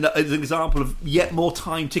an example of yet more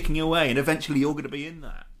time ticking away, and eventually you're going to be in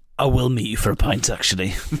that. I will meet you for a pint.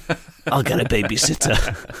 Actually, I'll get a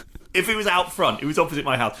babysitter. If it was out front, it was opposite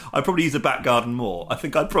my house, I'd probably use the back garden more. I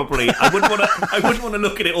think I wouldn't want to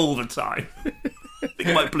look at it all the time. I think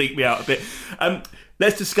it might bleak me out a bit.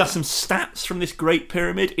 Let's discuss some stats from this Great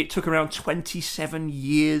Pyramid. It took around 27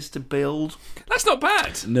 years to build. That's not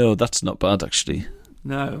bad. No, that's not bad, actually.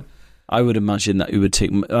 No. I would imagine that it would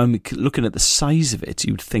take... looking at the size of it,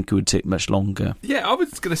 you would think it would take much longer. Yeah, I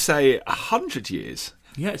was going to say 100 years.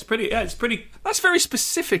 Yeah, it's pretty... That's very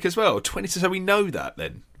specific as well. 20. So we know that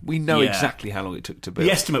then. We know exactly how long it took to build.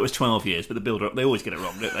 The estimate was 12 years, but the builder-up, they always get it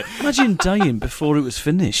wrong, don't they? Imagine dying before it was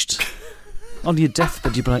finished. On your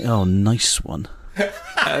deathbed, you'd be like, oh, nice one.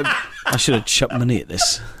 I should have chucked money at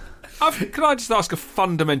this. Can I just ask a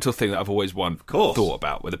fundamental thing that I've always thought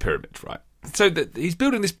about with the pyramids, right? So he's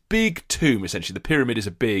building this big tomb, essentially. The pyramid is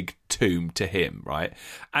a big tomb to him, right?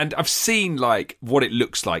 And I've seen, like, what it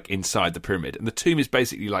looks like inside the pyramid. And the tomb is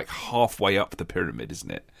basically, like, halfway up the pyramid,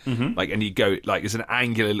 isn't it? Mm-hmm. Like, and you go, like, there's an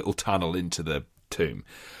angular little tunnel into the tomb.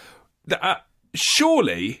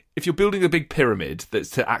 Surely, if you're building a big pyramid that's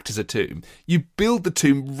to act as a tomb, you build the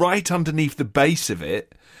tomb right underneath the base of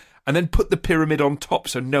it and then put the pyramid on top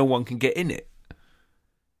so no one can get in it.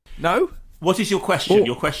 No? What is your question?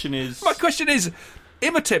 Your question is... My question is,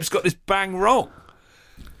 Imhotep's got this bang wrong.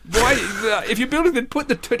 Why? If you're building them,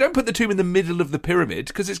 don't put the tomb in the middle of the pyramid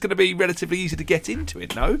because it's going to be relatively easy to get into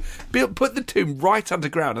it. No, put the tomb right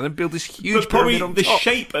underground and then build this huge pyramid on the top.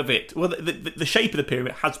 shape of it. Well, the shape of the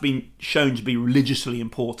pyramid has been shown to be religiously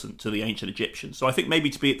important to the ancient Egyptians. So I think maybe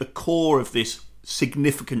to be at the core of this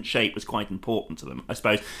significant shape was quite important to them, I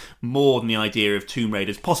suppose, more than the idea of tomb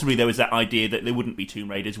raiders. Possibly there was that idea that there wouldn't be tomb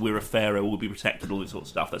raiders, we're a pharaoh, we'll be protected, all this sort of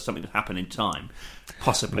stuff. That's something that happened in time.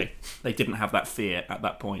 Possibly. They didn't have that fear at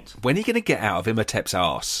that point. When are you going to get out of Imhotep's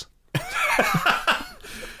arse?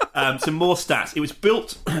 Some more stats. It was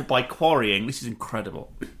built by quarrying, this is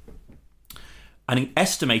incredible, an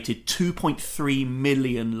estimated 2.3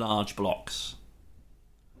 million large blocks.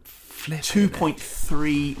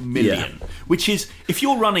 2.3 million, which is, if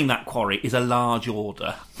you're running that quarry, is a large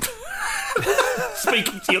order.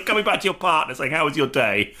 You're coming back to your partner saying, how was your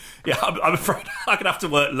day? Yeah, I'm afraid I'm going to have to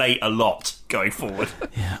work late a lot going forward.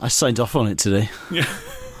 Yeah, I signed off on it today. Yeah.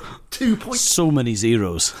 So many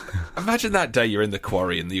zeros. Imagine that day you're in the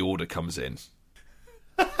quarry and the order comes in.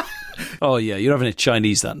 Oh yeah, you're having a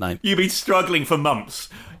Chinese that night. You've been struggling for months.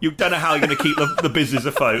 You don't know how you're going to keep the business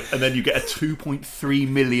afloat, and then you get a 2.3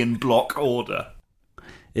 million block order.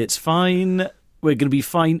 It's fine. We're going to be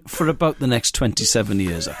fine for about the next 27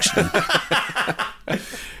 years, actually.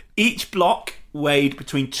 Each block weighed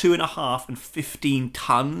between 2.5 and 15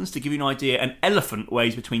 tons. To give you an idea, an elephant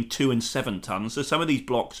weighs between 2 and 7 tons. So some of these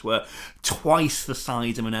blocks were twice the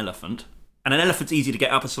size of an elephant. And an elephant's easy to get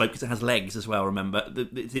up a slope because it has legs as well, remember?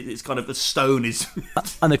 It's kind of, the stone is...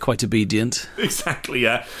 And they're quite obedient. Exactly,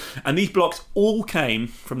 yeah. And these blocks all came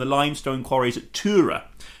from the limestone quarries at Tura,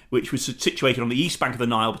 which was situated on the east bank of the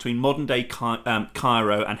Nile between modern-day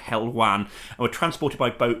Cairo and Helwan, and were transported by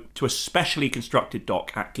boat to a specially constructed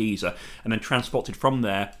dock at Giza, and then transported from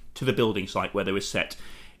there to the building site where they were set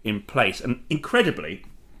in place. And incredibly,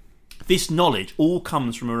 this knowledge all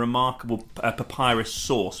comes from a remarkable papyrus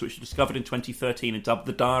source which was discovered in 2013 and dubbed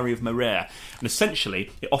the Diary of Merer. And essentially,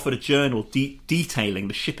 it offered a journal detailing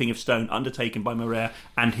the shipping of stone undertaken by Merer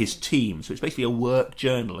and his team. So it's basically a work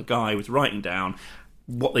journal. A guy was writing down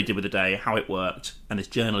what they did with the day, how it worked, and this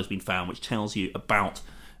journal has been found which tells you about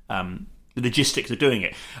the logistics of doing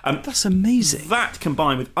it. That's amazing. That,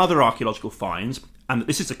 combined with other archaeological finds, and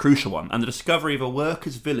this is a crucial one, and the discovery of a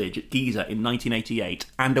workers' village at Giza in 1988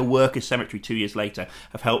 and a workers' cemetery 2 years later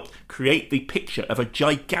have helped create the picture of a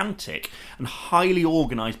gigantic and highly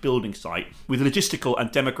organised building site with logistical and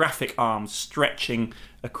demographic arms stretching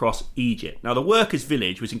across Egypt. Now, the workers'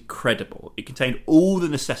 village was incredible. It contained all the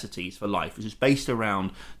necessities for life. It was based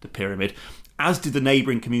around the pyramid, as did the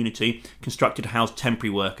neighbouring community, constructed to house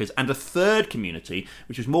temporary workers, and a third community,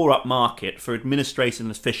 which was more upmarket, for administration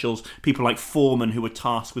and officials, people like foremen who were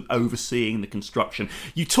tasked with overseeing the construction.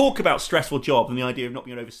 You talk about stressful job and the idea of not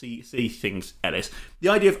being able to oversee things, Ellis. The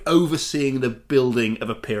idea of overseeing the building of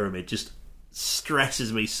a pyramid just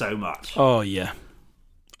stresses me so much. Oh, yeah.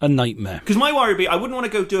 A nightmare. Because my worry would be, I wouldn't want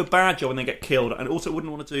to go do a bad job and then get killed, and also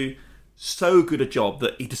wouldn't want to do so good a job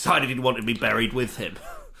that he decided he'd want to be buried with him.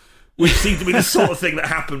 Which seemed to be the sort of thing that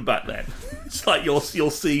happened back then. It's like you're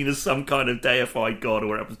seen as some kind of deified god or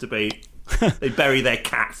whatever it happens to be. They bury their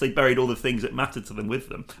cats. They buried all the things that mattered to them with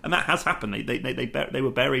them, and that has happened. They were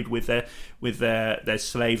buried with their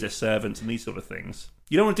slaves, their servants, and these sort of things.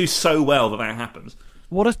 You don't want to do so well that happens.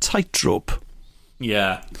 What a tightrope.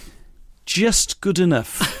 Yeah, just good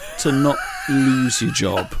enough to not lose your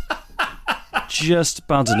job. Just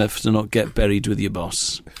bad enough to not get buried with your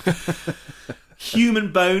boss.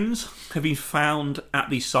 Human bones have been found at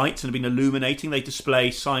these sites and have been illuminating. They display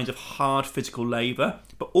signs of hard physical labour,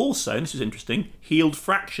 but also, and this is interesting, healed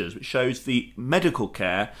fractures, which shows the medical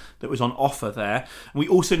care that was on offer there. And we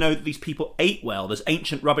also know that these people ate well. There's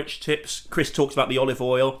ancient rubbish tips. Chris talks about the olive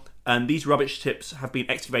oil. And these rubbish tips have been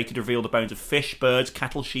excavated to reveal the bones of fish, birds,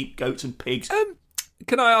 cattle, sheep, goats and pigs.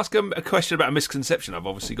 Can I ask a question about a misconception I've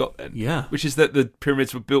obviously got then? Yeah. Which is that the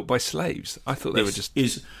pyramids were built by slaves. I thought they were just...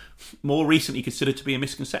 is more recently considered to be a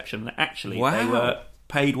misconception that actually they were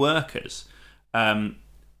paid workers. Obviously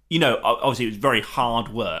it was very hard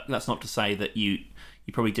work. That's not to say that you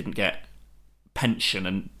probably didn't get pension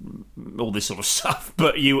and all this sort of stuff,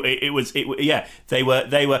 but they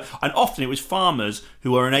were, and often it was farmers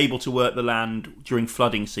who were unable to work the land during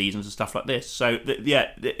flooding seasons and stuff like this. So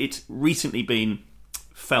it's recently been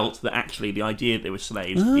felt that actually the idea that they were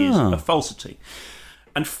slaves is a falsity.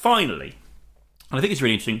 And finally, and I think it's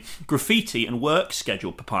really interesting, graffiti and work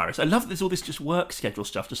schedule papyrus. I love that there's all this just work schedule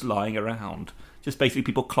stuff just lying around, just basically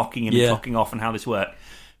people clocking in and clocking off and how this worked.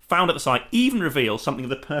 found at the site even reveals something of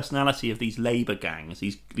the personality of these labour gangs,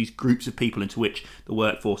 these groups of people into which the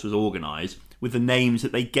workforce was organised, with the names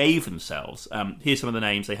that they gave themselves. Here's some of the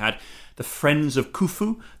names they had: the Friends of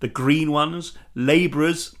Khufu, the Green Ones,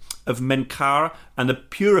 Labourers of Menkara, and the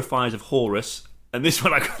Purifiers of Horus. And this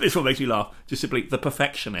one makes me laugh. Just simply the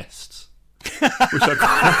Perfectionists. Which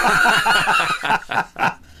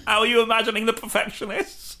how are you imagining the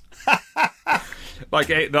Perfectionists? like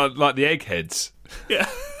the eggheads. Yeah.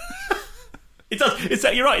 It does.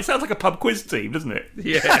 You're right. It sounds like a pub quiz team, doesn't it?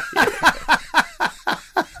 Yeah.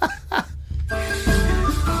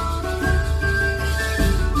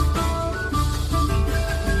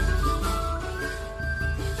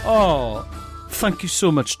 Oh, thank you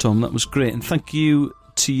so much, Tom. That was great. And thank you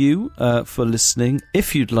to you for listening.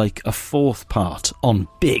 If you'd like a fourth part on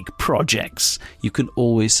big projects, you can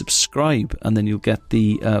always subscribe, and then you'll get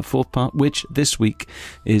the fourth part, which this week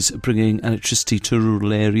is bringing electricity to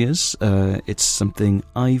rural areas. It's something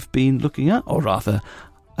I've been looking at, or rather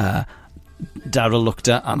Daryl looked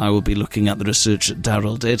at, and I will be looking at the research that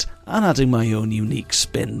Daryl did and adding my own unique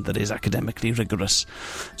spin that is academically rigorous.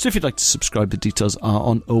 So if you'd like to subscribe, the details are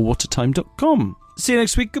on owatertime.com. See you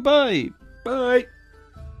next week. Goodbye. Bye.